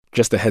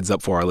Just a heads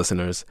up for our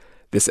listeners,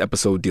 this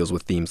episode deals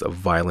with themes of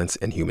violence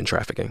and human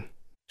trafficking.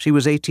 She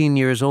was 18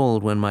 years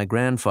old when my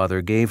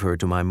grandfather gave her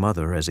to my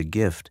mother as a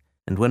gift,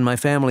 and when my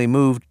family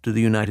moved to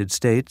the United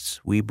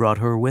States, we brought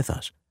her with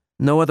us.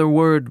 No other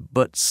word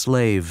but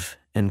slave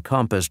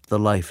encompassed the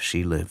life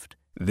she lived.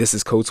 This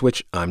is Code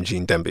Switch. I'm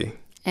Gene Demby.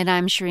 And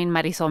I'm Shireen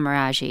Marisol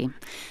Meraji.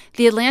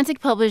 The Atlantic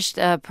published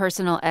a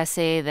personal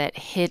essay that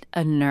hit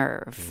a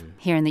nerve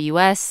here in the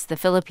U.S., the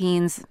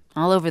Philippines,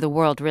 all over the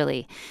world,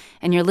 really.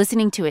 And you're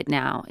listening to it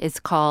now. It's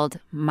called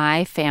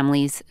My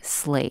Family's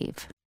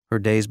Slave. Her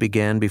days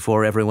began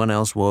before everyone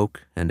else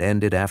woke and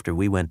ended after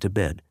we went to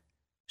bed.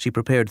 She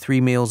prepared 3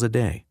 meals a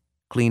day,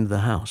 cleaned the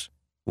house,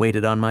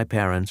 waited on my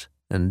parents,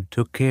 and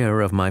took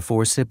care of my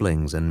 4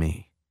 siblings and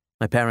me.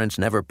 My parents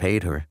never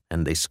paid her,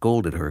 and they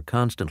scolded her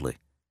constantly.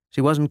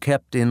 She wasn't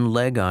kept in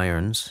leg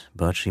irons,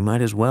 but she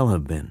might as well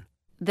have been.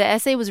 The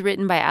essay was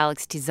written by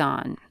Alex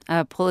Tizon,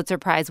 a Pulitzer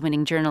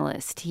Prize-winning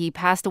journalist. He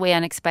passed away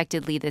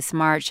unexpectedly this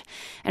March,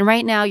 and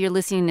right now you're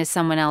listening to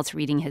someone else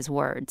reading his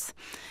words.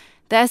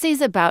 The essay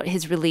is about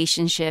his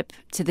relationship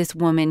to this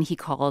woman he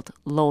called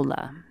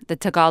Lola, the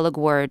Tagalog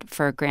word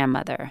for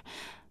grandmother.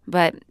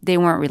 But they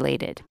weren't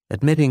related.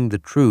 Admitting the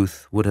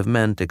truth would have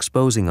meant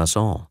exposing us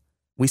all.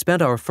 We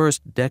spent our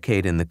first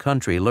decade in the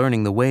country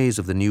learning the ways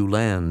of the new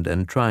land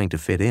and trying to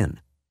fit in.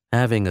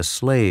 Having a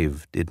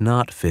slave did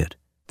not fit.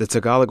 The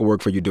Tagalog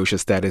word for Eudocia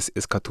status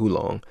is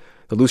katulong.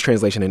 The loose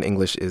translation in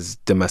English is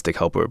domestic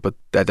helper, but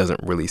that doesn't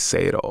really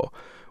say it all.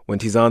 When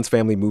Tizon's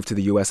family moved to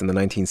the U.S. in the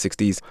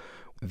 1960s,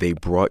 they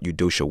brought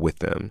Eudocia with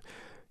them.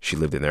 She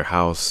lived in their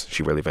house.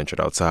 She rarely ventured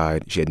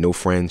outside. She had no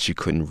friends. She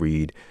couldn't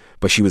read.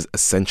 But she was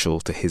essential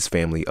to his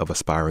family of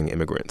aspiring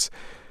immigrants.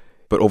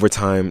 But over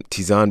time,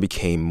 Tizon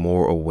became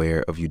more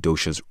aware of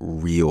Eudocia's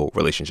real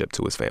relationship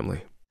to his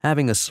family.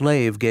 Having a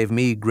slave gave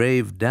me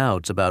grave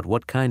doubts about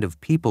what kind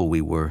of people we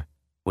were,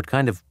 what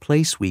kind of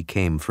place we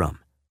came from,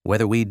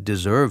 whether we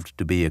deserved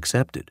to be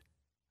accepted.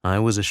 I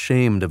was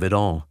ashamed of it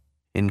all,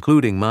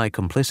 including my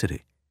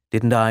complicity.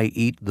 Didn't I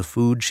eat the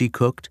food she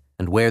cooked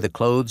and wear the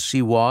clothes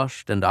she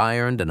washed and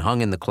ironed and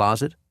hung in the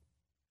closet?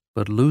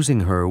 But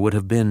losing her would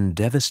have been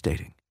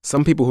devastating.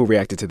 Some people who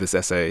reacted to this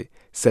essay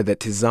said that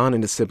Tizon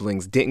and his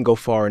siblings didn't go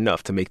far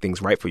enough to make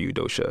things right for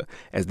Eudocia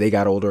as they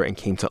got older and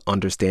came to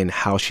understand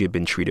how she had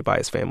been treated by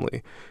his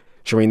family.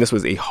 Shireen, this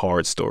was a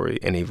hard story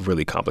and a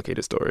really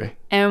complicated story.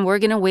 And we're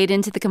going to wade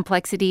into the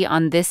complexity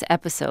on this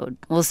episode.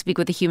 We'll speak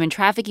with a human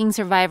trafficking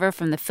survivor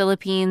from the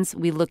Philippines.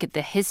 We look at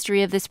the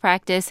history of this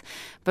practice.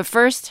 But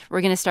first,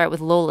 we're going to start with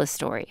Lola's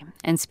story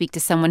and speak to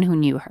someone who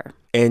knew her.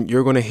 And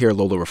you're going to hear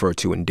Lola referred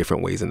to in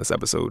different ways in this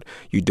episode.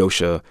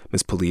 Eudocia,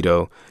 Miss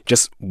Pulido,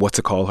 just what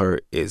to call her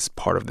is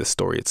part of this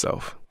story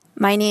itself.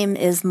 My name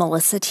is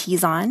Melissa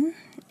Tizon,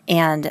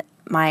 and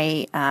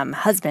my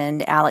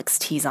husband, Alex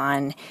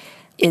Tizon,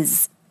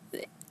 is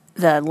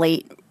the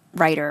late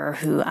writer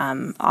who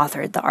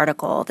authored the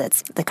article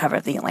that's the cover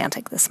of The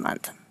Atlantic this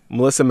month.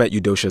 Melissa met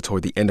Eudocia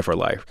toward the end of her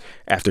life,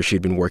 after she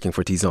had been working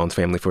for Tizon's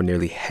family for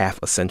nearly half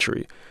a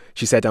century.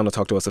 She sat down to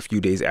talk to us a few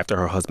days after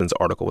her husband's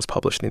article was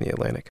published in The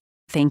Atlantic.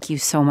 Thank you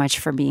so much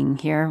for being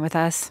here with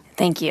us.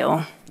 Thank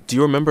you. Do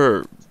you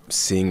remember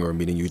seeing or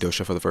meeting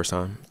Eudocia for the first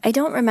time? I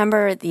don't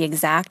remember the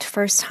exact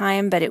first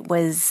time, but it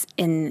was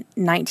in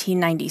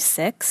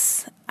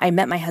 1996. I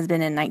met my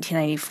husband in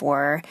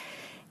 1994.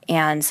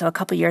 And so a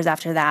couple years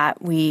after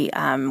that, we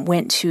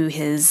went to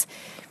his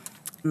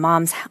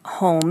mom's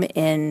home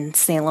in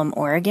Salem,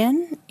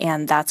 Oregon,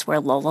 and that's where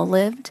Lola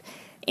lived.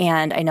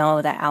 And I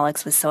know that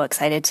Alex was so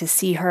excited to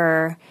see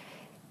her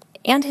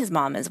and his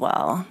mom as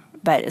well,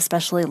 but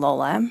especially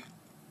Lola.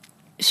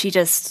 She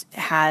just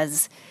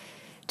has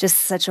just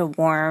such a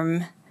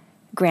warm,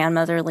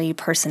 grandmotherly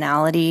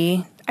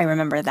personality. I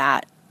remember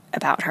that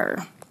about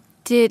her.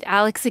 Did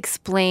Alex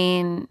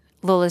explain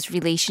Lola's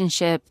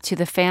relationship to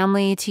the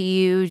family to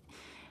you?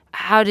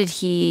 How did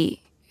he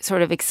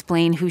sort of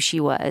explain who she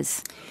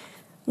was?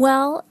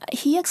 Well,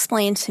 he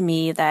explained to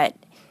me that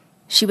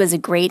she was a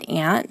great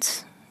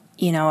aunt,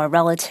 a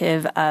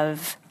relative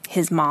of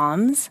his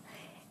mom's.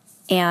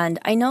 And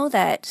I know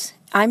that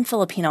I'm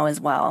Filipino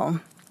as well.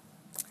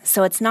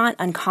 So it's not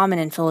uncommon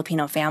in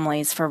Filipino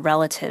families for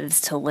relatives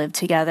to live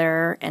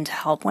together and to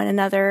help one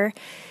another.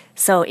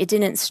 So it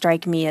didn't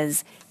strike me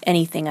as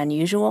anything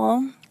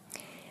unusual.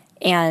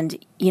 And,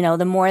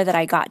 the more that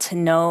I got to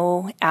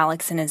know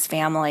Alex and his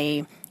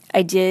family,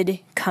 I did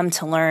come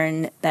to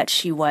learn that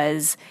she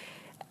was,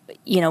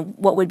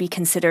 what would be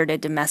considered a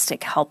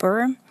domestic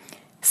helper,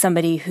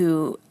 somebody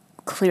who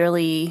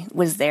clearly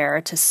was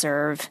there to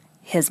serve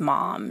his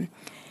mom.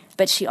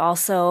 But she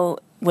also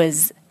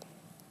was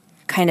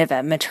kind of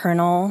a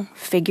maternal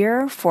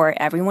figure for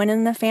everyone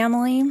in the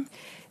family.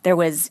 There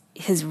was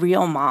his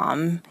real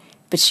mom,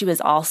 but she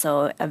was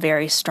also a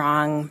very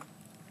strong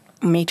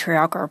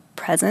matriarchal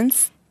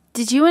presence.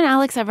 Did you and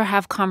Alex ever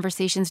have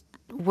conversations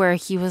where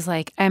he was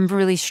like, I'm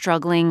really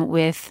struggling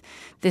with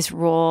this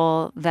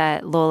role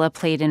that Lola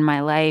played in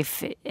my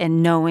life,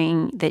 and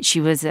knowing that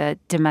she was a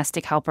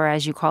domestic helper,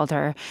 as you called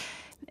her?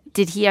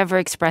 Did he ever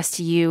express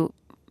to you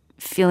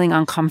feeling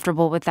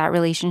uncomfortable with that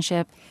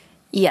relationship?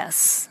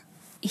 Yes,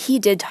 he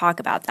did talk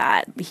about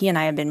that. He and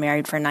I have been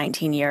married for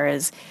 19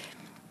 years.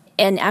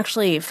 And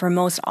actually, for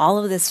most all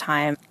of this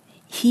time,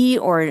 he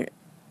or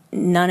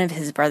none of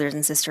his brothers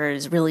and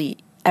sisters really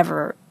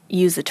ever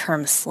used the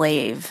term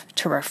slave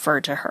to refer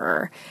to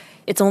her.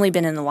 It's only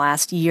been in the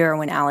last year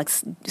when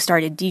Alex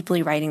started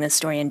deeply writing this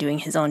story and doing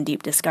his own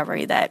deep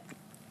discovery that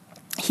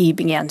he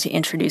began to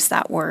introduce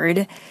that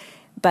word.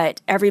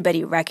 But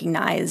everybody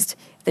recognized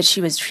that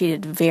she was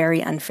treated very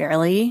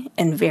unfairly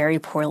and very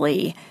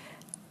poorly.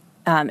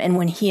 And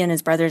when he and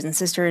his brothers and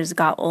sisters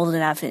got old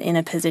enough and in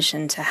a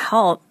position to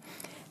help,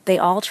 they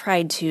all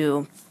tried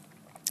to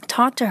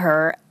talk to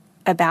her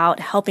about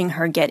helping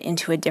her get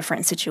into a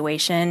different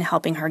situation,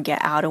 helping her get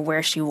out of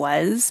where she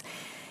was,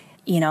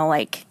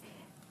 like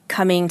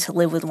coming to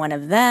live with one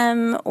of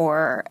them,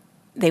 or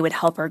they would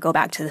help her go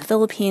back to the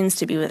Philippines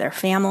to be with her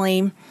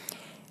family.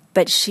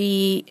 But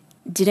she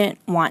didn't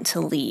want to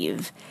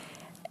leave.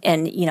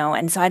 And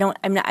so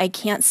I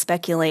can't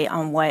speculate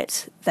on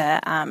what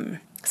the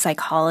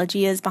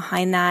psychology is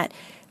behind that,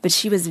 but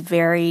she was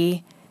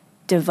very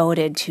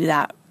devoted to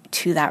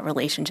that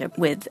relationship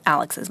with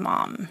Alex's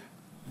mom.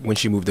 When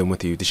she moved in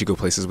with you, did she go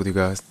places with you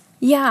guys?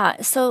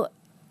 Yeah, so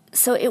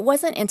it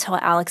wasn't until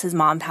Alex's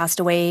mom passed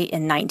away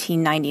in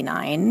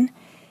 1999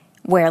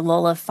 where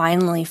Lola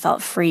finally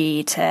felt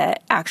free to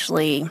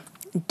actually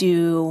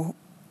do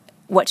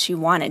what she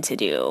wanted to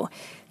do.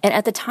 And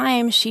at the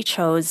time, she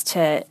chose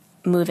to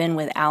move in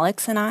with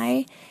Alex and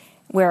I,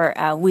 where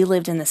we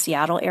lived in the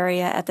Seattle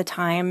area at the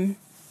time.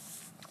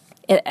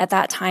 At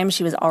that time,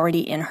 she was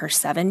already in her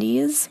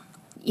 70s.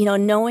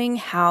 Knowing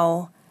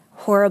how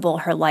horrible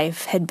her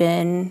life had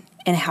been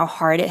and how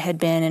hard it had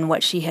been and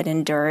what she had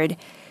endured,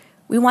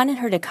 we wanted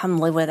her to come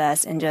live with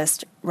us and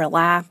just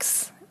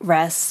relax,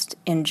 rest,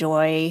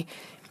 enjoy.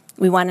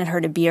 We wanted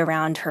her to be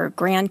around her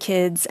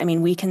grandkids. I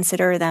mean, we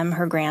consider them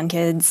her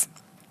grandkids.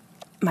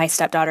 My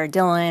stepdaughter,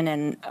 Dylan,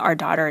 and our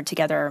daughter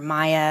together,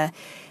 Maya.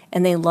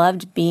 And they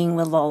loved being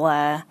with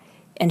Lola,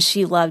 and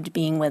she loved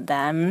being with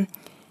them.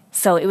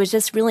 So it was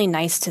just really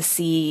nice to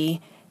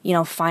see,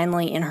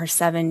 finally in her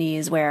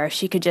 70s where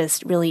she could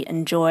just really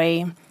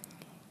enjoy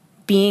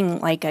being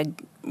like a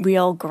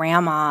real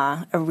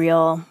grandma, a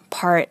real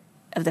part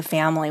of the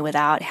family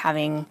without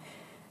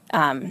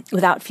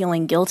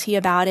feeling guilty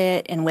about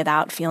it and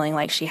without feeling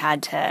like she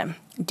had to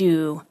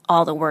do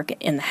all the work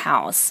in the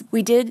house.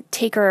 We did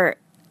take her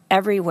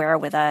everywhere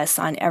with us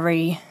on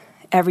every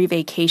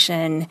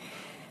vacation.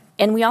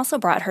 And we also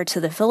brought her to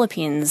the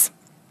Philippines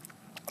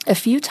a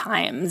few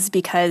times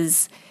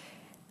because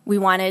we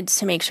wanted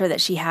to make sure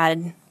that she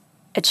had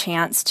a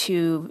chance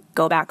to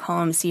go back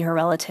home, see her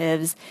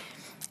relatives.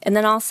 And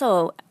then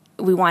also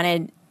we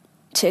wanted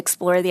to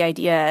explore the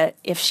idea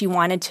if she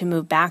wanted to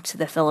move back to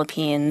the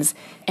Philippines.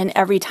 And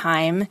every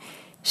time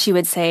she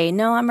would say,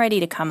 "No, I'm ready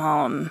to come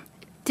home."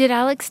 Did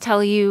Alex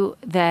tell you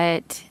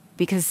that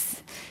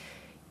because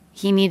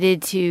he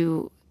needed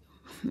to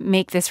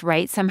make this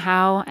right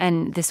somehow,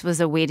 and this was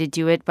a way to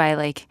do it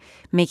by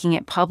making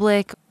it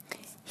public?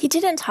 He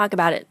didn't talk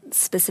about it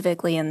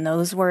specifically in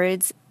those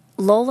words.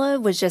 Lola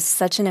was just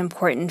such an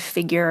important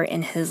figure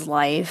in his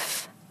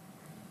life.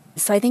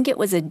 So I think it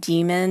was a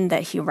demon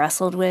that he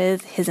wrestled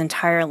with his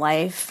entire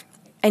life.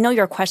 I know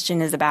your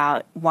question is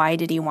about why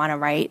did he want to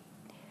write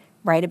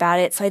about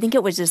it. So I think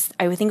it was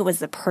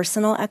the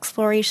personal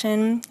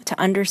exploration to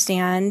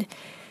understand.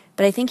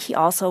 But I think he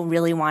also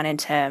really wanted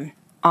to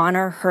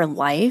honor her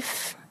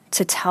life,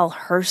 to tell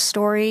her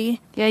story.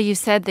 Yeah, you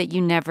said that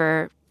you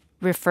never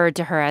referred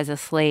to her as a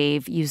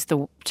slave, used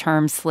the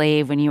term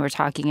slave when you were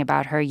talking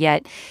about her,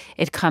 yet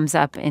it comes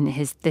up in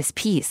this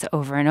piece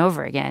over and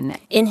over again.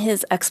 In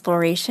his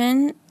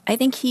exploration, I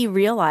think he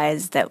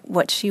realized that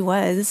what she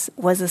was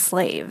a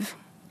slave.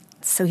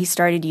 So he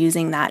started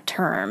using that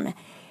term.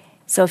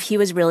 So if he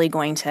was really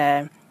going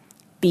to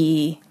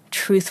be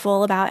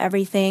truthful about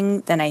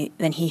everything, then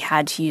he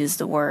had to use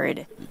the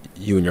word.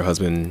 You and your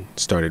husband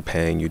started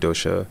paying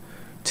Eudocia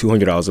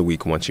 $200 a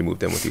week once you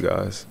moved in with you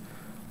guys.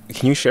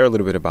 Can you share a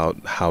little bit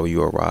about how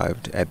you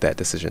arrived at that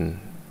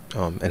decision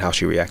and how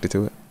she reacted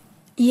to it?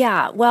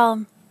 Yeah,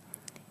 well,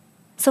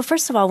 so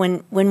first of all,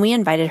 when we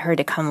invited her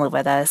to come live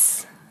with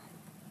us,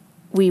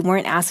 we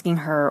weren't asking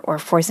her or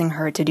forcing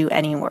her to do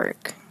any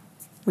work.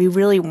 We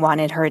really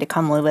wanted her to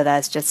come live with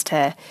us just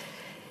to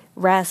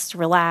rest,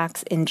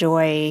 relax,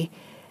 enjoy.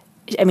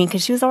 I mean,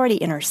 because she was already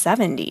in her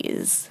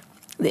 70s.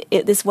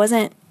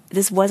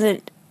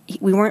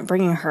 We weren't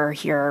bringing her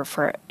here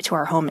to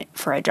our home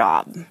for a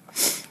job.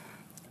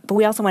 But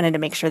we also wanted to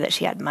make sure that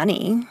she had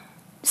money,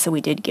 so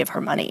we did give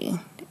her money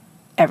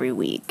every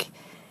week.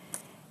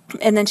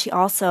 And then she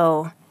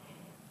also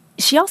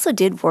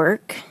did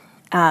work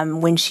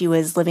when she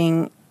was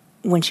living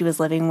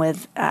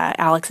with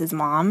Alex's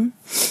mom.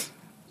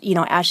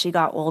 As she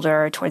got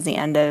older, towards the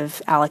end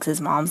of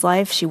Alex's mom's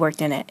life, she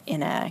worked in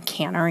a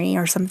cannery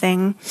or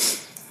something.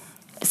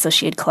 So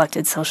she had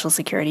collected Social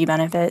Security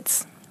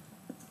benefits.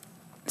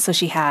 So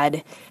she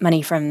had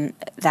money from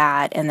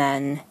that, and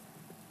then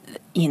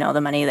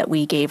the money that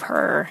we gave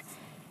her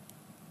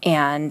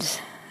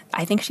And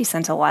I think she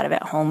sent a lot of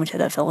it home to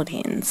the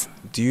Philippines.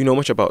 Do you know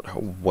much about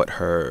what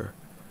her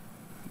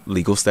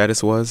legal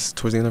status was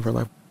towards the end of her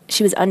life?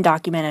 She was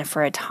undocumented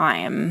for a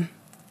time,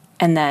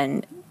 and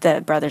then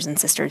the brothers and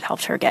sisters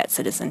helped her get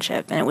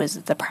citizenship, and it was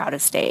the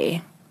proudest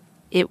day.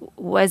 It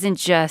wasn't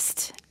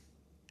just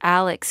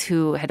Alex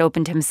who had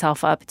opened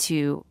himself up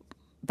to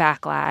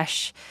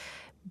backlash,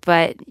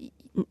 but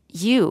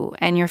you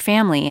and your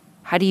family.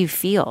 How do you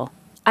feel?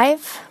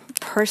 I've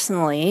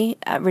personally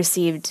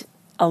received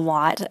a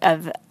lot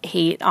of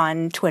hate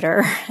on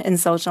Twitter and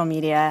social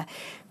media,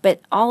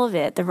 but all of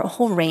it, the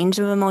whole range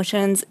of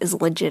emotions,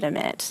 is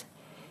legitimate.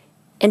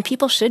 And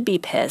people should be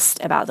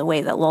pissed about the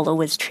way that Lola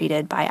was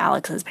treated by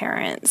Alex's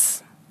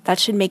parents. That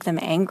should make them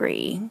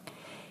angry.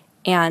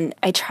 And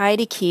I try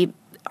to keep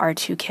our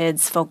two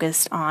kids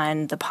focused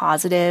on the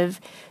positive,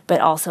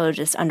 but also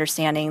just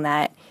understanding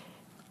that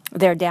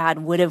their dad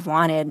would have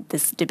wanted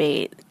this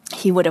debate.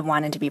 He would have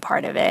wanted to be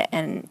part of it.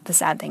 And the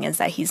sad thing is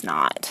that he's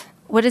not.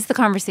 What is the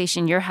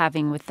conversation you're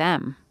having with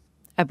them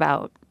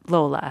about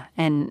Lola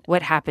and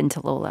what happened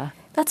to Lola?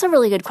 That's a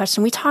really good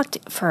question. We talked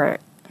for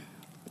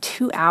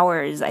 2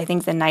 hours, I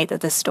think, the night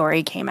that the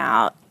story came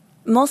out.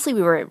 Mostly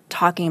we were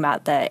talking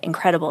about the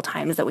incredible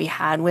times that we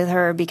had with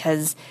her,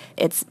 because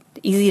it's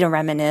easy to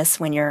reminisce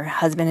when your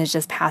husband has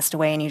just passed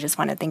away and you just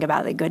want to think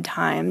about the good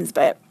times.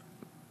 But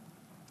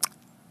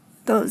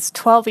those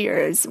 12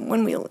 years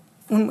when we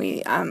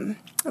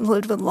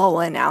lived with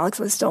Lola and Alex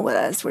was still with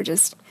us were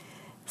just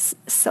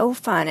so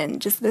fun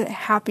and just the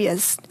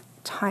happiest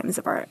times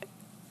of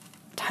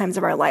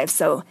our life.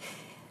 So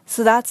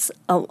that's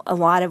a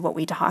lot of what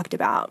we talked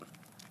about.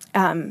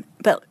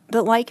 But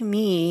like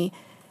me,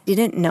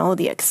 didn't know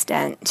the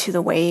extent to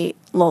the way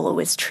Lola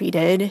was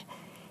treated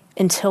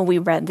until we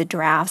read the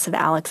drafts of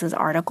Alex's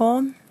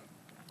article.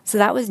 So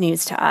that was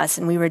news to us,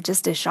 and we were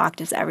just as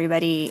shocked as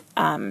everybody.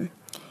 And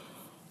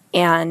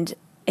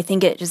I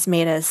think it just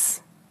made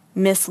us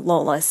miss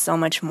Lola so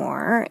much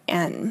more,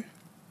 and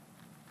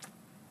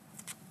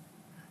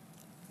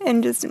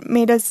just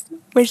made us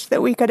wish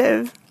that we could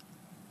have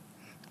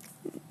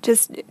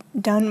just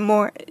done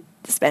more,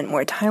 spent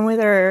more time with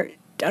her,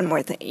 done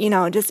more things,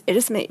 it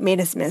just made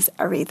us miss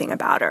everything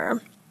about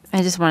her.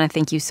 I just want to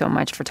thank you so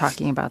much for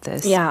talking about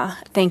this. Yeah,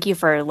 thank you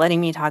for letting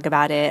me talk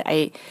about it.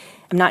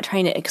 I'm not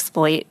trying to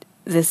exploit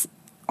this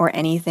or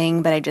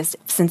anything, but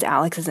since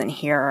Alex isn't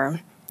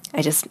here,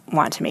 I just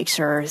want to make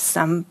sure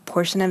some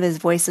portion of his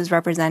voice is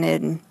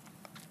represented.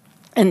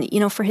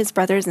 And, for his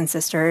brothers and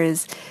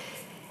sisters,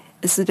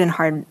 this has been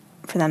hard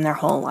for them their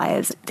whole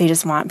lives. They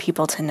just want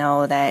people to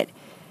know that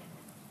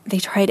they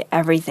tried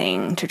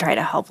everything to try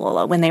to help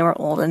Lola. When they were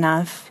old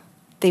enough,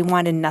 they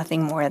wanted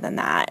nothing more than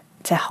that,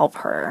 to help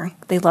her.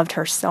 They loved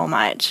her so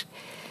much.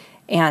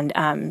 And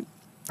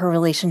her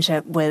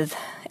relationship with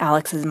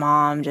Alex's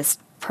mom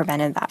just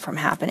prevented that from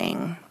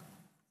happening.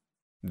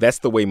 That's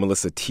the way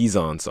Melissa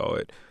Tizon saw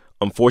it.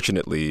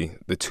 Unfortunately,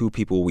 the two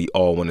people we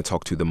all want to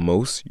talk to the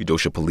most,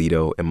 Eudocia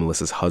Pulido and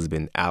Melissa's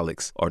husband,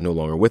 Alex, are no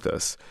longer with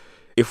us.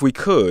 If we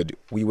could,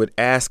 we would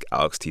ask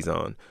Alex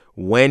Tizon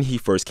when he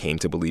first came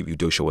to believe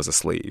Eudocia was a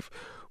slave.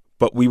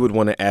 But we would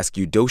want to ask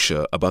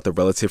Eudocia about the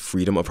relative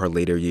freedom of her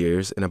later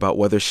years and about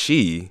whether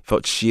she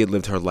felt she had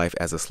lived her life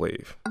as a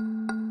slave.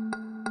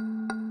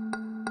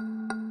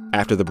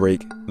 After the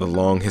break, the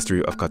long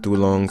history of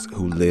Katulongs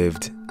who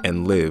lived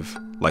and live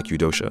like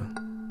Eudocia.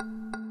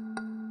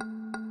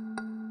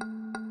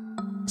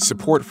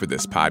 Support for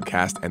this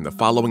podcast and the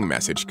following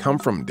message come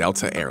from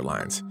Delta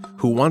Airlines,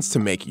 who wants to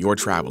make your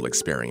travel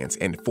experience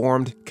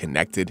informed,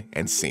 connected,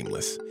 and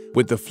seamless.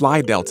 With the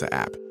Fly Delta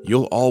app,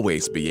 you'll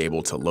always be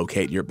able to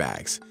locate your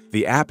bags.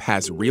 The app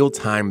has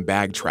real-time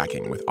bag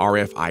tracking with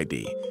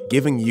RFID,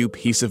 giving you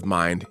peace of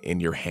mind in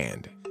your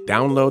hand.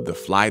 Download the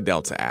Fly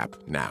Delta app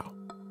now.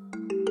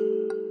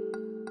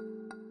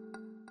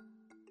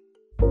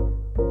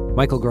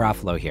 Michael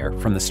Garofalo here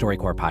from the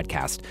StoryCorps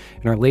podcast.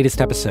 In our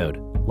latest episode,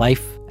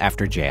 Life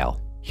After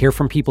Jail. Hear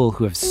from people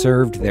who have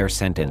served their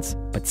sentence,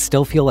 but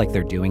still feel like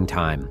they're doing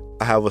time.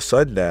 I have a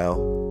son now,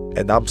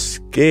 and I'm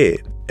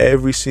scared.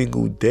 Every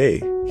single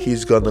day,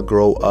 he's gonna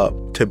grow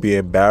up to be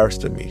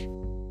embarrassed of me.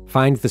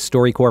 Find the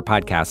StoryCorps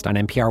podcast on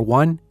NPR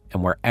One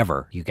and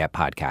wherever you get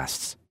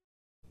podcasts.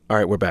 All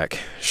right, we're back.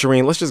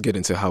 Shireen, let's just get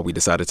into how we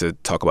decided to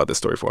talk about this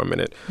story for a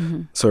minute.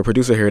 Mm-hmm. So a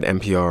producer here at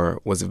NPR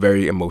was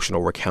very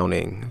emotional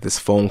recounting this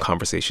phone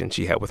conversation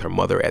she had with her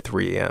mother at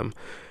 3 a.m.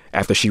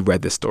 after she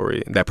read this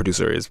story. That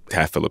producer is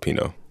half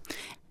Filipino.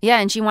 Yeah,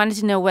 and she wanted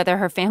to know whether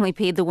her family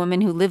paid the woman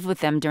who lived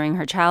with them during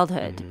her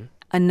childhood. Mm-hmm.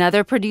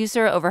 Another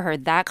producer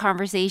overheard that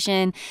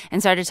conversation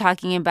and started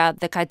talking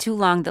about the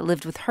Katulong that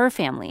lived with her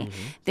family.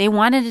 Mm-hmm. They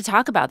wanted to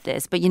talk about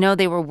this, but,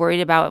 they were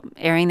worried about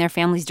airing their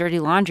family's dirty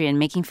laundry and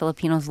making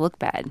Filipinos look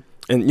bad.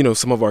 And,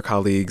 some of our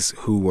colleagues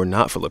who were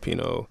not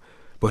Filipino,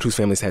 but whose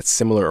families had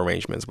similar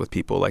arrangements with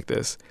people like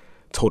this,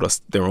 told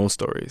us their own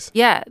stories.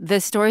 Yeah,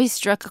 the story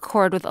struck a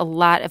chord with a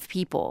lot of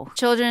people.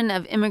 Children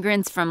of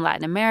immigrants from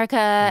Latin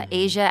America,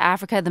 Asia,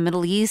 Africa, the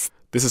Middle East.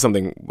 This is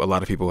something a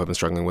lot of people have been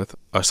struggling with,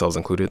 ourselves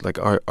included. Like,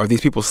 are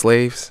these people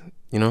slaves?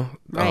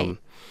 Right.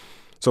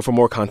 So for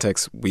more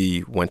context,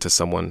 we went to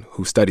someone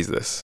who studies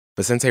this.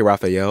 Vicente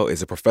Rafael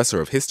is a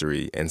professor of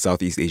history and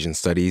Southeast Asian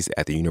studies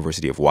at the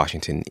University of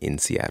Washington in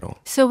Seattle.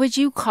 So would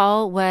you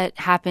call what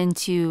happened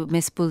to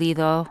Miss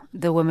Pulido,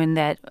 the woman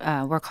that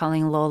we're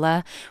calling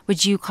Lola,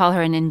 would you call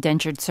her an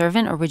indentured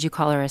servant or would you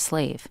call her a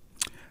slave?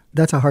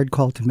 That's a hard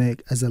call to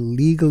make. As a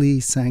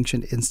legally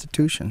sanctioned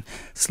institution,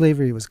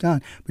 slavery was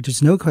gone. But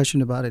there's no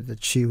question about it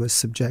that she was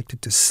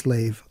subjected to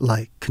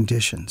slave-like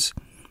conditions,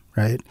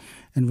 right?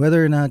 And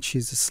whether or not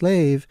she's a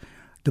slave,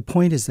 the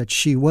point is that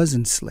she was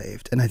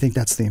enslaved, and I think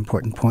that's the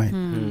important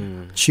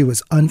point. She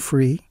was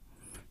unfree.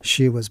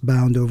 She was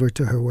bound over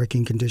to her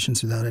working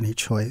conditions without any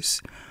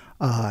choice.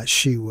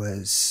 She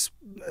was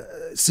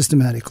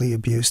systematically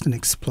abused and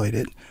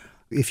exploited.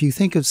 If you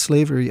think of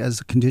slavery as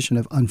a condition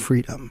of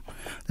unfreedom,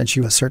 then she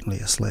was certainly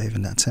a slave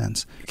in that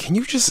sense. Can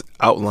you just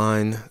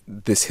outline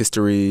this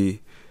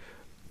history?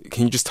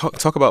 Can you just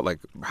talk about like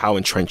how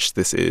entrenched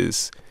this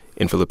is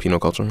in Filipino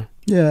culture?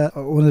 Yeah,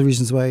 one of the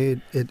reasons why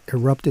it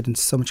erupted into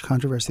so much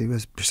controversy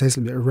was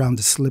precisely around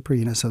the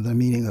slipperiness of the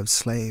meaning of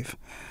slave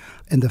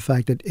and the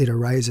fact that it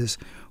arises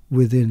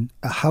within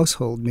a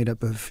household made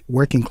up of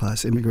working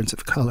class immigrants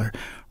of color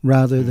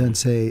rather than,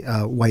 say,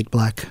 a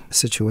white-black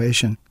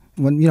situation.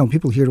 When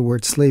people hear the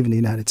word slave in the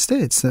United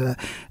States,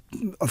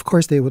 of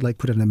course they would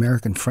put an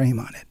American frame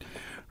on it.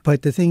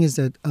 But the thing is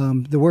that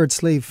the word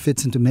slave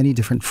fits into many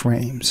different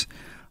frames.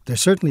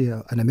 There's certainly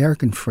an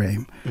American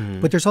frame,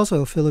 but there's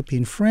also a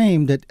Philippine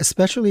frame that,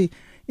 especially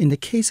in the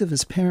case of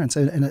his parents,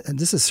 and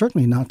this is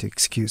certainly not to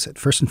excuse it,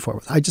 first and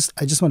foremost. I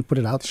just want to put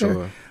it out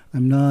there.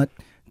 I'm not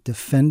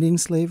defending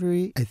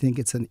slavery. I think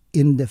it's an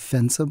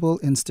indefensible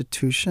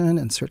institution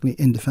and certainly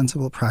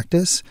indefensible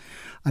practice.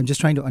 I'm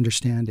just trying to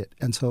understand it.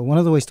 And so one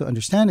of the ways to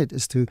understand it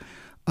is to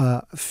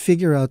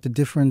figure out the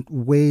different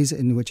ways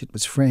in which it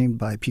was framed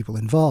by people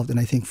involved. And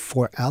I think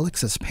for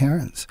Alex's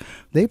parents,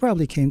 they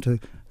probably came to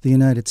the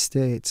United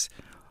States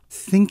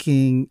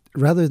thinking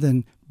rather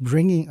than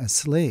bringing a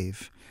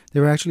slave, they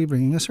were actually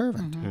bringing a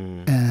servant.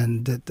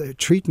 And the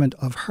treatment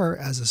of her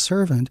as a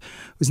servant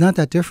was not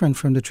that different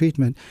from the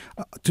treatment,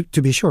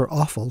 to be sure,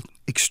 awful,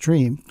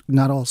 extreme.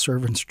 Not all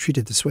servants are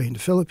treated this way in the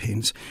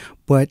Philippines,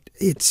 but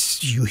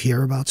you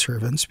hear about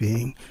servants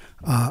being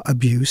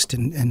abused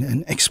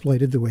and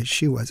exploited the way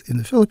she was in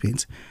the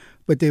Philippines,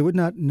 but they would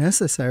not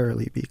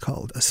necessarily be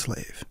called a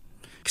slave.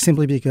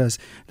 Simply because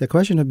the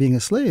question of being a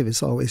slave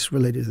is always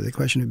related to the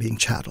question of being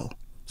chattel.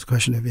 It's a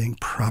question of being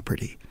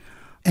property.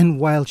 And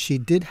while she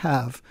did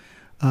have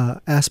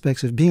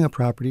aspects of being a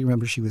property,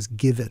 remember she was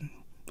given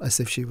as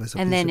if she was a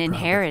and piece then of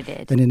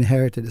inherited. And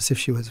inherited as if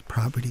she was a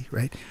property,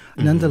 right?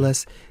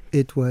 Nonetheless,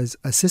 it was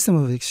a system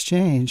of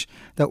exchange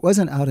that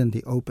wasn't out in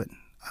the open.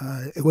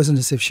 It wasn't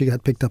as if she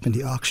got picked up in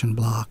the auction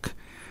block.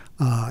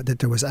 That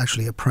there was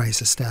actually a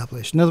price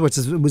established. In other words,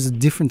 it was a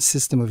different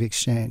system of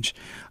exchange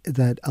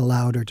that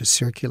allowed her to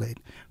circulate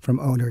from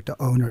owner to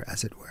owner,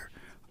 as it were.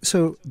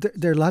 So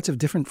there are lots of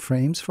different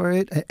frames for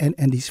it,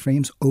 and these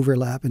frames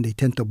overlap and they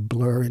tend to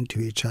blur into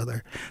each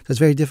other. So it's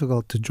very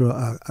difficult to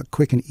draw a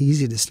quick and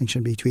easy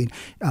distinction between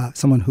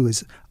someone who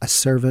is a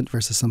servant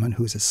versus someone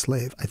who is a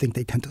slave. I think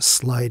they tend to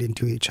slide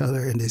into each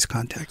other in this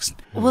context.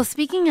 Well,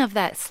 speaking of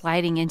that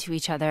sliding into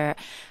each other,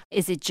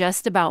 is it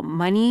just about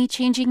money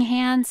changing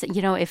hands?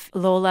 If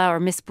Lola or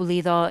Miss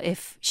Pulido,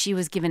 if she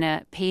was given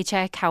a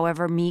paycheck,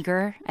 however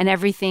meager, and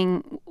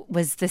everything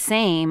was the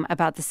same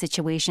about the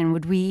situation,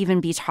 would we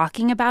even be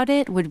talking about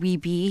it? Would we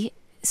be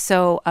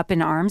so up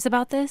in arms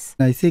about this?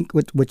 I think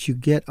what you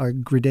get are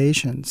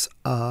gradations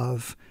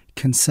of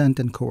consent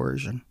and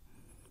coercion,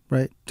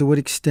 right? To what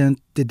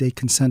extent did they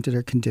consent to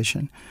their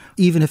condition,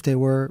 even if they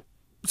were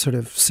sort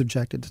of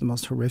subjected to the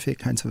most horrific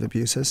kinds of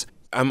abuses?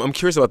 I'm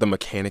curious about the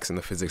mechanics and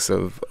the physics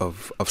of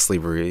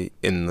slavery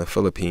in the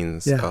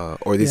Philippines,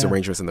 or these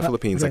arrangements in the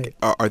Philippines. Right.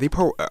 Like,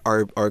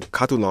 are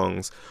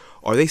katulongs?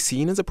 Are they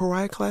seen as a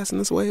pariah class in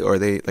this way, or are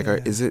they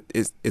is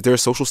there a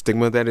social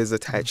stigma that is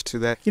attached to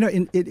that?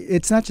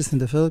 It's not just in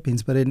the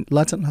Philippines, but in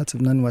lots and lots of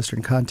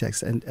non-Western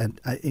contexts.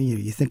 And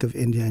you think of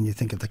India, and you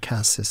think of the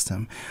caste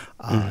system,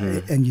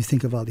 and you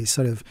think of all these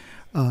sort of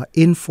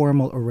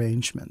informal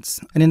arrangements.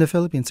 And in the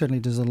Philippines, certainly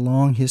there's a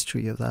long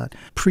history of that.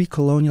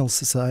 Pre-colonial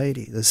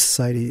society, the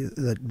society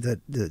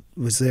that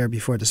was there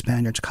before the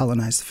Spaniards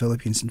colonized the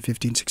Philippines in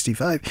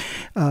 1565,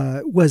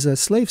 was a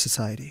slave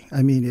society.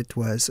 I mean, it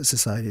was a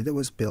society that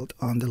was built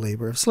on the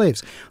labor of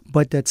slaves.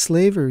 But that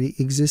slavery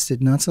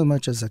existed not so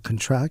much as a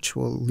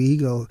contractual,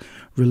 legal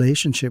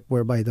relationship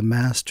whereby the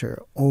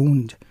master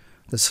owned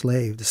the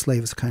slave. The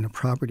slave was a kind of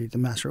property the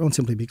master owned,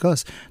 simply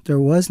because there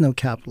was no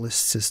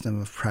capitalist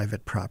system of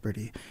private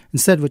property.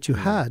 Instead, what you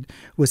had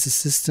was a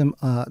system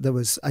that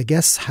was, I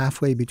guess,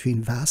 halfway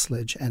between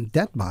vassalage and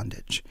debt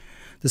bondage.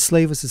 The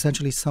slave was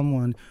essentially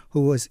someone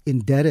who was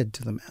indebted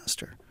to the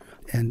master.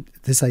 And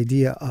this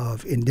idea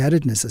of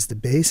indebtedness as the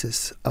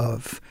basis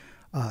of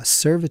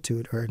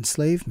servitude or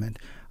enslavement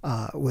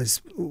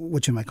was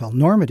what you might call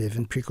normative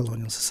in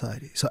pre-colonial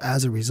society. So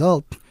as a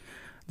result,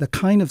 the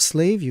kind of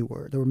slave you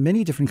were, there were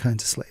many different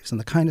kinds of slaves, and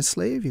the kind of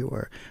slave you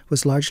were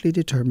was largely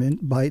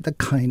determined by the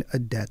kind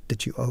of debt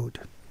that you owed.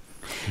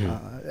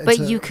 But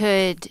you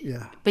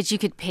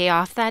could pay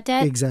off that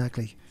debt?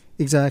 Exactly.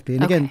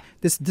 And again,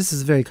 this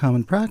is a very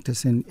common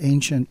practice in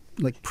ancient,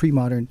 like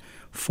pre-modern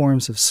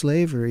forms of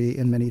slavery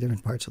in many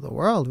different parts of the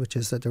world, which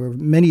is that there were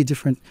many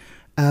different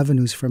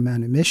avenues for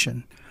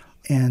manumission,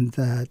 and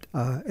that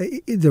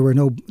there were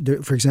no,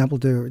 for example,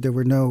 there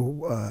were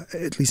no,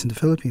 at least in the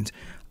Philippines,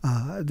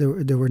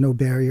 there were no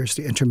barriers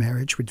to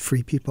intermarriage with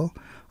free people.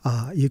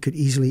 You could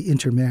easily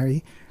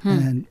intermarry,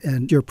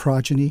 and your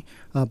progeny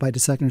by the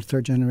second or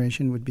third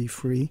generation would be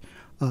free.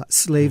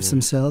 Slaves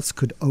themselves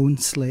could own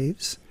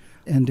slaves.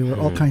 And there were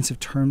all kinds of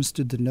terms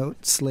to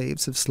denote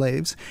slaves of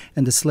slaves.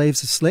 And the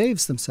slaves of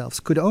slaves themselves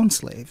could own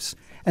slaves.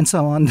 And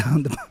so on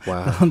down the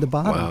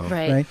bottom. Wow.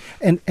 Right?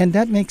 And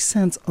that makes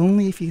sense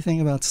only if you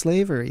think about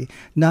slavery,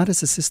 not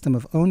as a system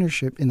of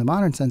ownership in the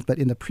modern sense, but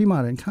in the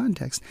pre-modern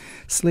context,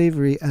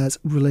 slavery as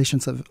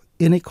relations of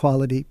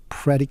inequality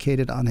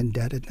predicated on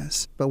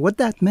indebtedness. But what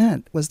that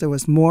meant was there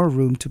was more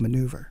room to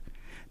maneuver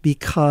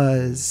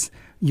because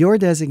your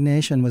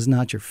designation was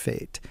not your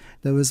fate.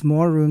 There was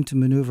more room to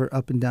maneuver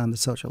up and down the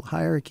social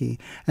hierarchy,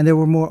 and there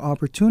were more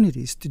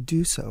opportunities to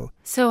do so.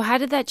 So how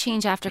did that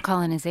change after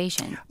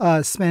colonization?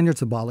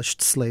 Spaniards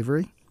abolished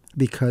slavery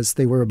because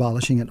they were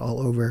abolishing it all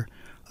over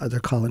other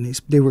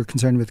colonies. They were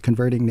concerned with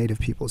converting native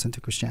peoples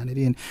into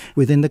Christianity. And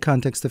within the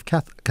context of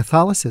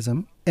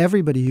Catholicism,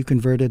 everybody who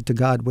converted to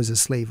God was a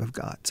slave of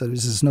God. So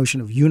there's this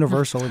notion of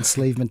universal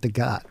enslavement to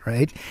God,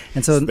 right?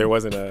 And so there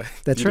wasn't a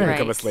that's you right.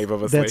 become a slave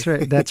of a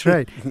slave. That's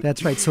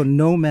right. So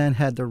no man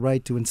had the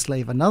right to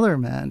enslave another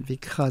man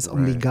because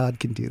only God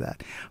can do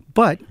that.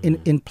 But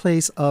in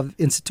place of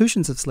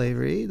institutions of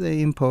slavery,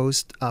 they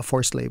imposed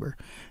forced labor.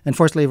 And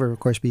forced labor, of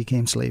course,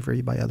 became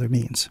slavery by other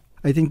means.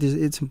 I think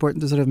it's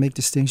important to sort of make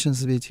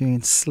distinctions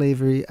between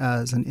slavery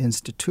as an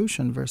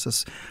institution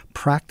versus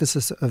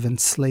practices of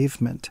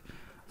enslavement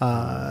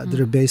that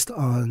are based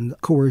on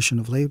coercion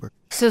of labor.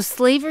 So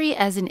slavery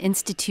as an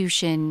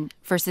institution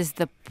versus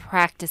the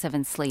practice of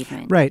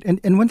enslavement. Right.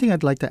 And one thing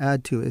I'd like to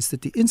add to is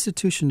that the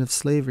institution of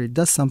slavery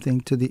does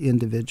something to the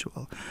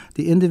individual.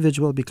 The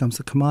individual becomes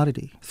a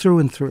commodity through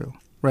and through.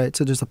 Right,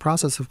 so there's a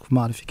process of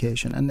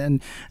commodification,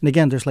 and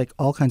again, there's like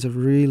all kinds of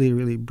really,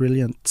 really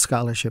brilliant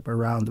scholarship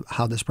around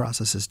how this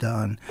process is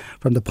done,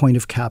 from the point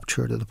of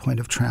capture to the point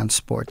of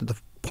transport to the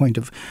point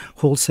of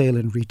wholesale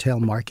and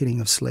retail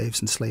marketing of slaves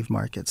and slave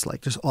markets.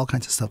 Like there's all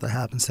kinds of stuff that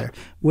happens there.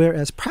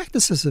 Whereas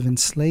practices of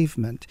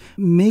enslavement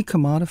may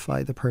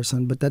commodify the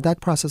person, but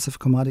that process of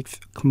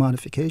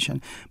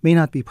commodification may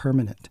not be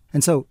permanent.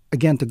 And so,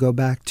 again, to go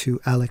back to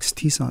Alex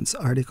Tizon's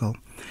article,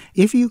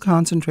 if you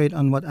concentrate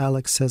on what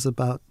Alex says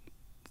about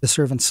the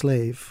servant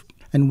slave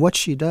and what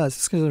she does,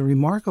 it's a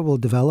remarkable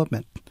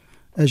development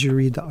as you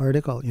read the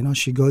article. You know,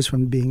 she goes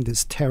from being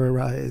this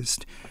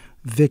terrorized,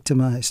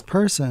 victimized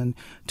person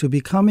to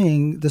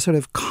becoming the sort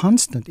of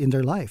constant in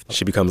their life.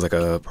 She becomes like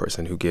a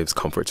person who gives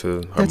comfort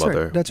to her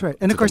mother. That's right.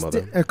 And of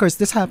course,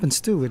 this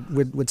happens too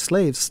with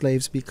slaves.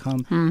 Slaves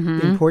become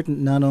important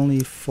not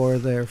only for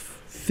their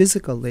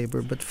physical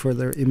labor but for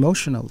their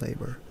emotional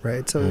labor,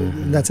 right? So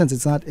in that sense,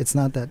 it's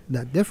not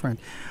that different.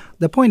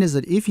 The point is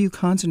that if you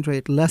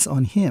concentrate less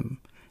on him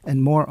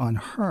and more on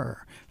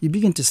her, you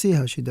begin to see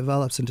how she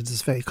develops into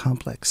this very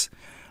complex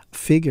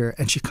figure,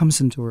 and she comes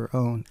into her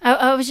own.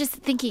 I was just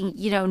thinking,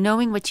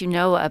 knowing what you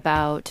know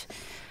about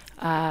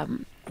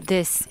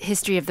this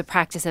history of the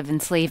practice of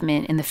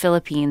enslavement in the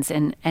Philippines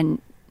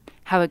and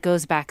how it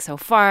goes back so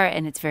far,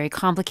 and it's very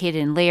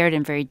complicated and layered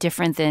and very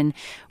different than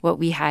what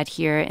we had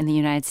here in the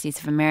United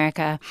States of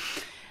America.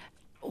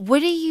 What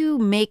do you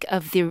make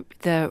of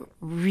the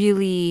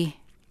really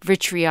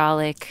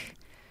vitriolic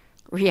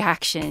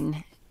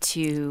reaction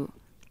to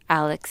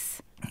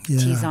Alex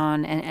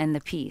Tizon and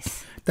the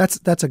piece?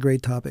 That's a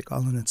great topic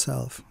all in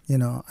itself.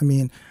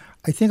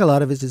 I think a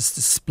lot of it is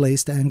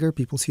displaced anger.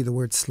 People see the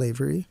word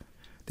slavery.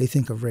 They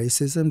think of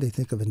racism. They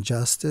think of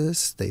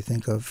injustice. They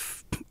think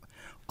of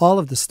all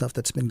of the stuff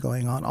that's been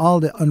going on, all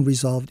the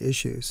unresolved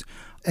issues.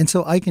 And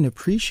so I can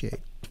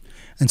appreciate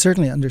and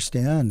certainly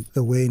understand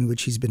the way in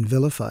which he's been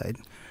vilified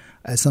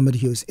as somebody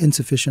who's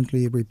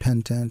insufficiently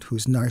repentant,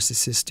 who's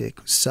narcissistic,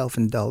 who's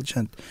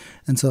self-indulgent,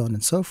 and so on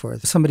and so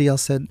forth. Somebody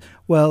else said,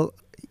 well,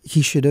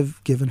 he should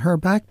have given her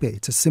back pay.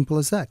 It's as simple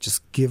as that.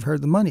 Just give her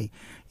the money.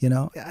 I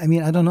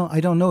don't know. I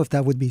don't know if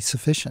that would be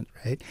sufficient,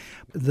 right?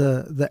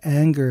 The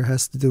anger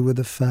has to do with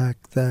the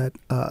fact that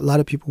a lot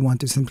of people want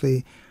to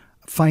simply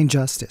find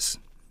justice.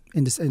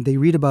 And they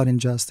read about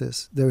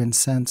injustice. They're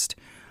incensed.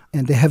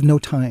 And they have no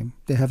time.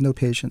 They have no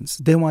patience.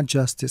 They want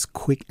justice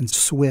quick and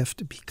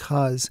swift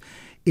because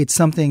it's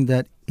something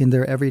that in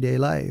their everyday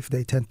life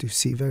they tend to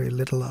see very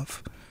little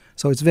of.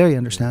 So it's very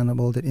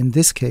understandable that in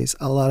this case,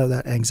 a lot of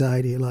that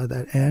anxiety, a lot of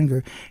that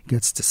anger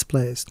gets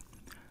displaced.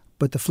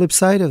 But the flip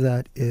side of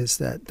that is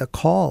that the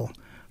call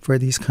for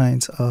these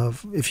kinds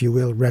of, if you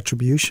will,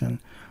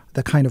 retribution,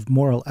 the kind of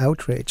moral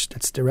outrage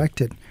that's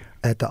directed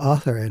at the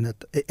author and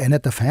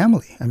at the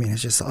family. I mean,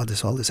 it's just all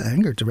this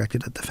anger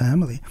directed at the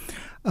family.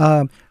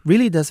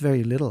 Really does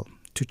very little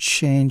to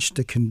change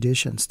the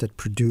conditions that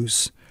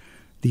produce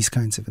these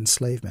kinds of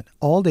enslavement.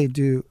 All they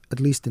do, at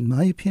least in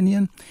my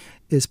opinion,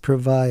 is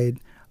provide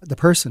the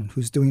person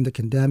who's doing the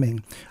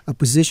condemning a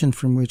position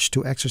from which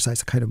to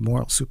exercise a kind of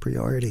moral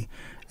superiority,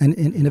 and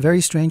in a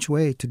very strange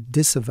way to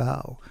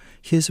disavow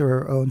his or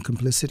her own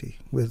complicity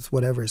with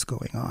whatever is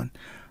going on.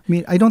 I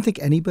mean, I don't think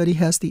anybody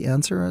has the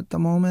answer at the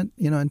moment,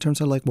 in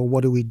terms of like, well,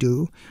 what do we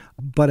do?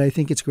 But I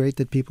think it's great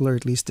that people are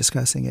at least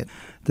discussing it.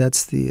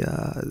 That's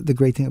the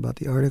great thing about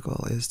the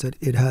article, is that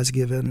it has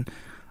given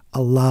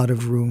a lot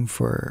of room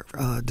for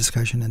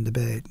discussion and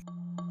debate.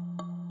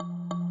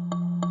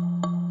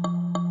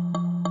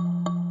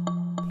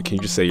 Can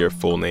you just say your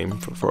full name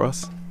for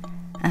us?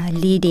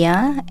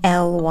 Lydia,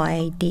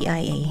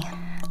 Lydia.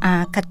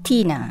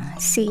 Katina,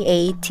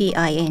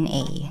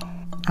 Catina.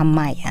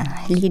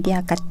 Amaya.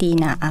 Lydia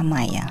Katina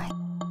Amaya.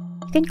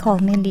 You can call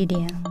me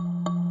Lydia.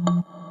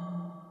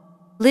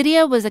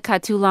 Lydia was a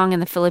Katulong in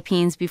the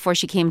Philippines before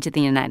she came to the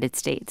United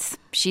States.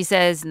 She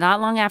says not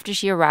long after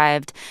she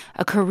arrived,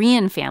 a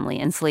Korean family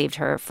enslaved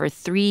her for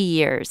 3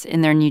 years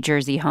in their New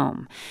Jersey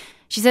home.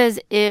 She says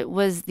it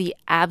was the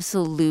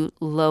absolute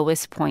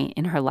lowest point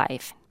in her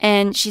life.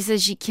 And she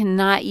says she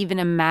cannot even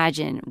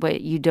imagine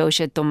what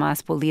Eudocia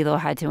Tomas Pulido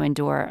had to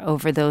endure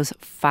over those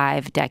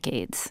 5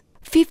 decades.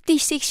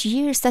 56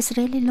 years, that's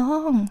really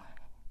long.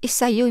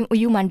 It's a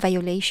human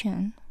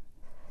violation.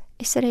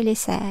 It's really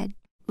sad.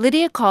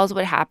 Lydia calls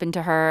what happened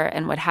to her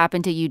and what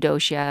happened to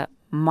Eudocia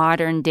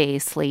modern-day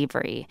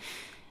slavery.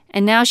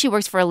 And now she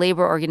works for a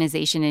labor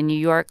organization in New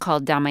York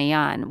called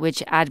Damayan,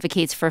 which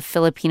advocates for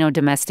Filipino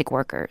domestic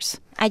workers.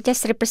 I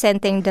just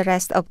representing the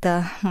rest of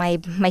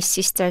my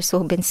sisters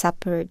who've been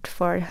suffered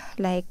for,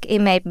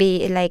 it might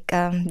be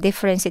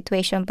different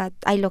situation, but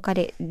I look at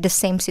it the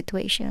same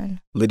situation.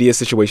 Lydia's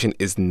situation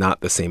is not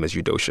the same as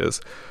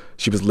Eudocia's.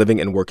 She was living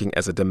and working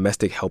as a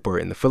domestic helper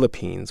in the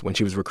Philippines when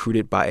she was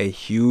recruited by a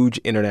huge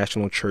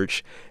international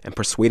church and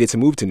persuaded to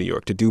move to New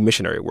York to do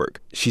missionary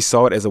work. She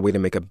saw it as a way to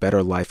make a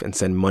better life and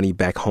send money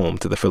back home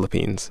to the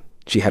Philippines.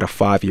 She had a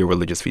 5-year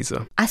religious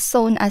visa. As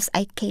soon as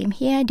I came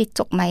here, they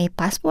took my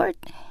passport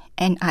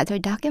and other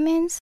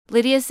documents.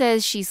 Lydia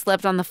says she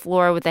slept on the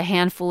floor with a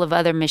handful of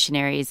other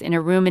missionaries in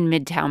a room in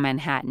Midtown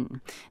Manhattan.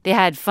 They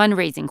had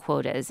fundraising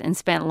quotas and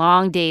spent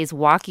long days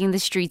walking the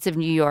streets of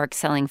New York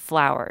selling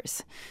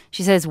flowers.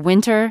 She says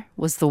winter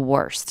was the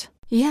worst.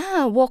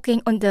 Yeah,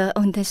 walking on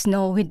the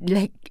snow with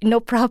no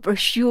proper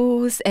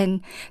shoes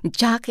and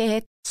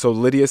jacket. So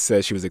Lydia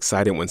says she was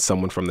excited when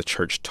someone from the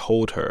church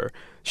told her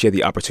she had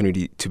the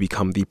opportunity to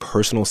become the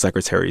personal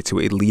secretary to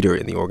a leader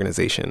in the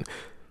organization.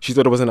 She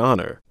thought it was an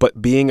honor,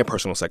 but being a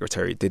personal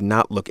secretary did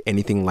not look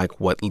anything like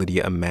what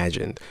Lydia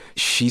imagined.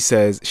 She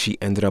says she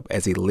ended up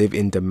as a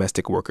live-in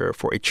domestic worker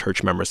for a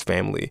church member's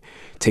family,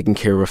 taking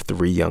care of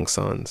 3 young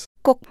sons.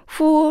 Cook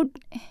food,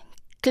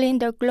 clean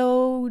their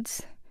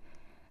clothes,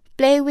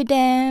 play with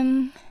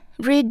them,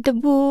 read the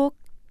book,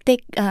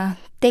 take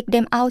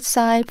them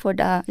outside for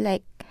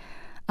the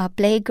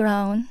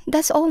playground.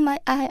 That's all my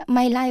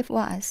life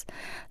was.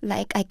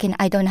 I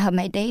don't have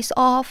my days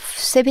off,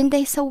 7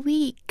 days a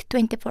week,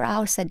 24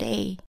 hours a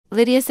day.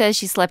 Lydia says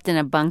she slept in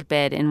a bunk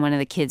bed in one of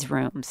the kids'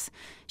 rooms.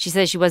 She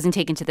says she wasn't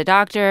taken to the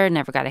doctor,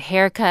 never got a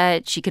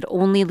haircut. She could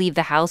only leave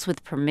the house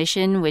with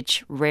permission,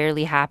 which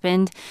rarely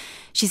happened.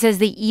 She says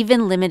they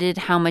even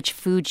limited how much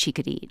food she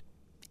could eat.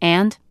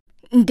 And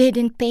they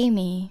didn't pay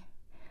me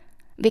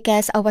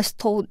because I was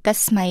told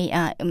that's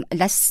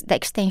the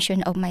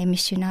extension of my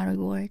missionary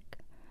work.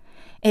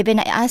 Even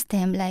I asked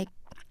them,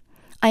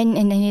 I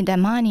need the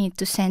money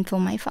to send for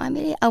my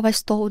family. I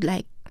was told,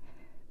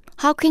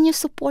 how can you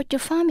support your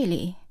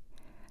family?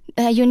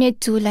 You need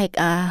to,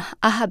 I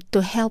have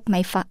to help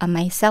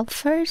myself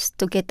first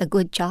to get a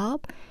good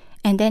job,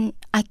 and then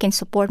I can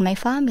support my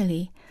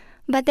family.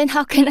 But then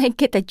how can I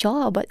get a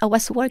job? I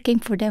was working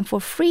for them for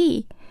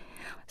free.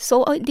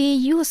 So they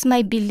used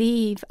my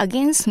belief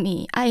against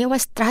me. I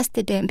was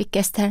trusted them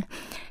because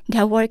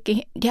they're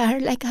working. They are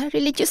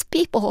religious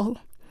people.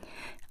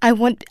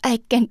 I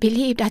can't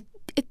believe that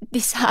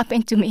this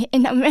happened to me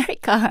in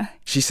America.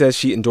 She says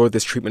she endured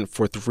this treatment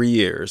for 3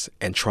 years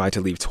and tried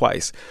to leave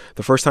twice.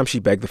 The first time she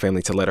begged the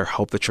family to let her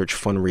help the church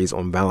fundraise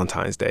on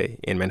Valentine's Day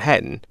in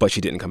Manhattan, but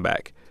she didn't come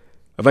back.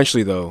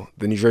 Eventually, though,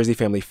 the New Jersey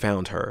family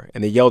found her,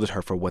 and they yelled at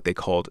her for what they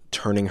called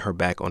turning her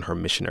back on her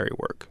missionary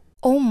work.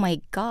 Oh my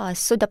gosh.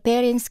 So the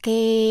parents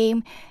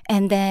came,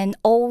 and then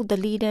all the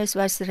leaders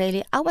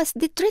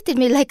they treated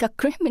me like a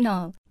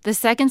criminal. The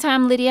second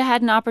time Lydia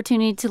had an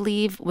opportunity to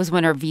leave was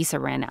when her visa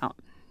ran out.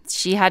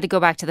 She had to go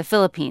back to the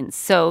Philippines,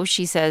 so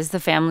she says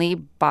the family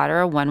bought her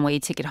a one-way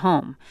ticket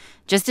home.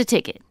 Just a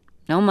ticket.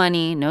 No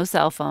money, no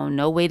cell phone,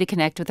 no way to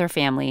connect with her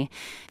family.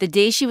 The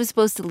day she was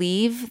supposed to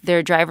leave,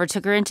 their driver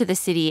took her into the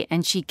city,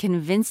 and she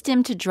convinced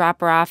him to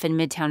drop her off in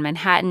Midtown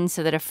Manhattan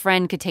so that a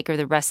friend could take her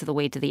the rest of the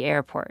way to the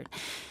airport.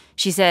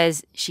 She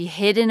says she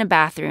hid in a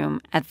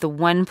bathroom at the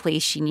one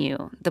place she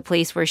knew, the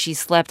place where she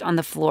slept on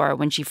the floor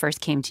when she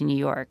first came to New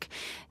York.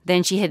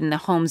 Then she hid in the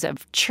homes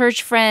of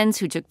church friends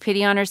who took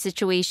pity on her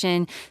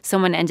situation.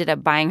 Someone ended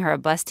up buying her a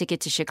bus ticket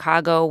to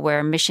Chicago,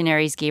 where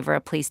missionaries gave her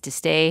a place to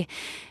stay.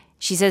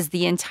 She says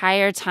the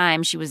entire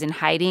time she was in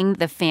hiding,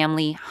 the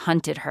family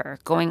hunted her,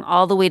 going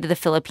all the way to the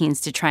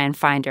Philippines to try and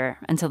find her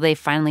until they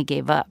finally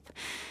gave up.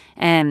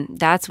 And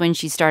that's when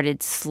she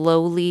started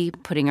slowly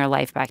putting her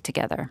life back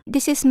together.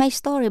 This is my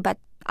story, but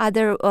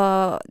other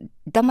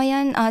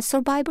Damayan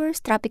survivors,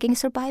 trafficking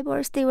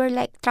survivors, they were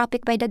like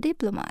trafficked by the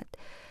diplomat.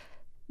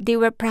 They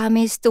were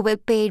promised to be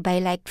paid by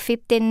like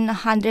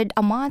 1,500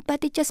 a month,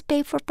 but they just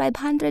pay for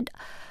 500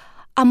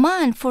 a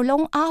month for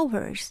long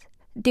hours.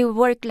 They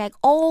work like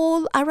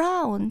all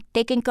around,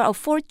 taking care of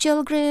 4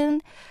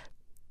 children,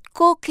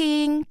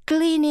 cooking,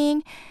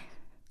 cleaning.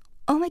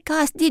 Oh my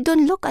gosh, they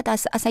don't look at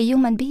us as a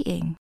human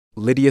being.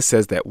 Lydia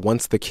says that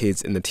once the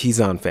kids in the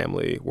Tizon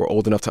family were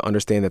old enough to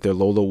understand that their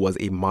Lolo was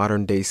a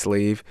modern-day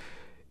slave,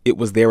 it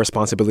was their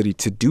responsibility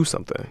to do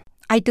something.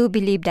 I do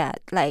believe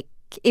that. Like,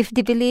 if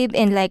they believe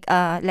in like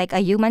a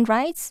human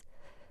rights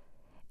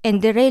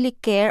and they really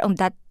care on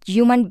that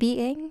human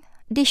being,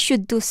 they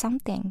should do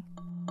something.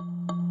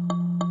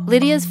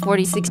 Lydia's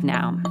 46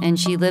 now, and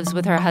she lives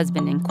with her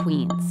husband in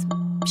Queens.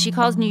 She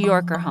calls New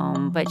York her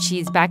home, but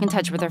she's back in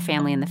touch with her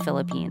family in the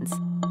Philippines.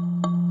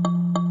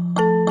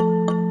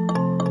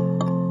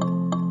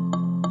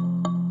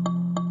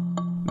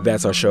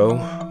 That's our show.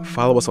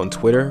 Follow us on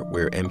Twitter.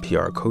 We're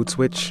NPR Code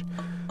Switch.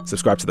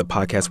 Subscribe to the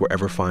podcast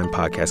wherever fine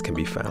podcasts can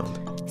be found.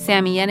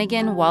 Sammy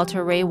Yenigan,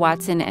 Walter Ray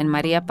Watson, and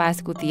Maria Paz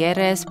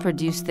Gutierrez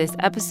produced this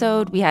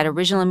episode. We had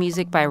original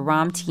music by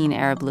Ramteen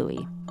Arab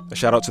Louie. A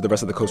shout out to the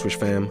rest of the Code Switch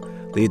fam: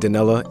 Leah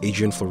Danella,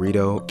 Adrian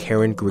Florido,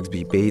 Karen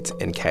Grigsby Bates,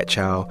 and Kat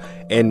Chow.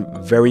 And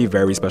very,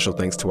 very special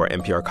thanks to our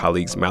NPR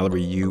colleagues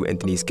Mallory Yu and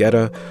Denise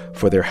Guetta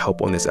for their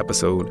help on this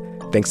episode.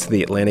 Thanks to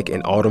The Atlantic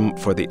and Autumn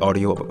for the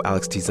audio of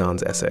Alex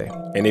Tizon's essay.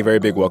 And a very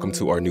big welcome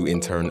to our new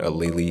intern,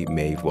 Aleli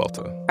Mae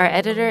Vuelta. Our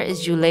editor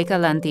is Juleka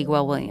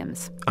Lantigua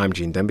Williams. I'm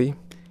Gene Demby.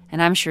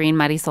 And I'm Shireen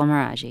Marisol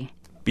Meraji.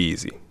 Be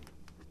easy.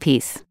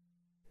 Peace.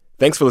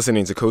 Thanks for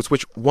listening to Code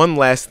Switch. One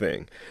last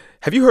thing.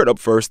 Have you heard Up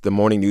First, the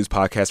morning news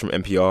podcast from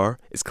NPR?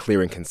 It's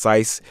clear and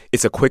concise.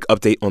 It's a quick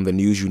update on the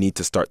news you need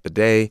to start the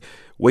day.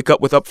 Wake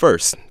up with Up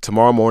First,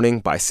 tomorrow morning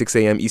by 6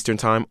 a.m. Eastern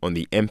Time on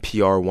the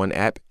NPR One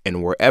app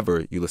and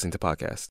wherever you listen to podcasts.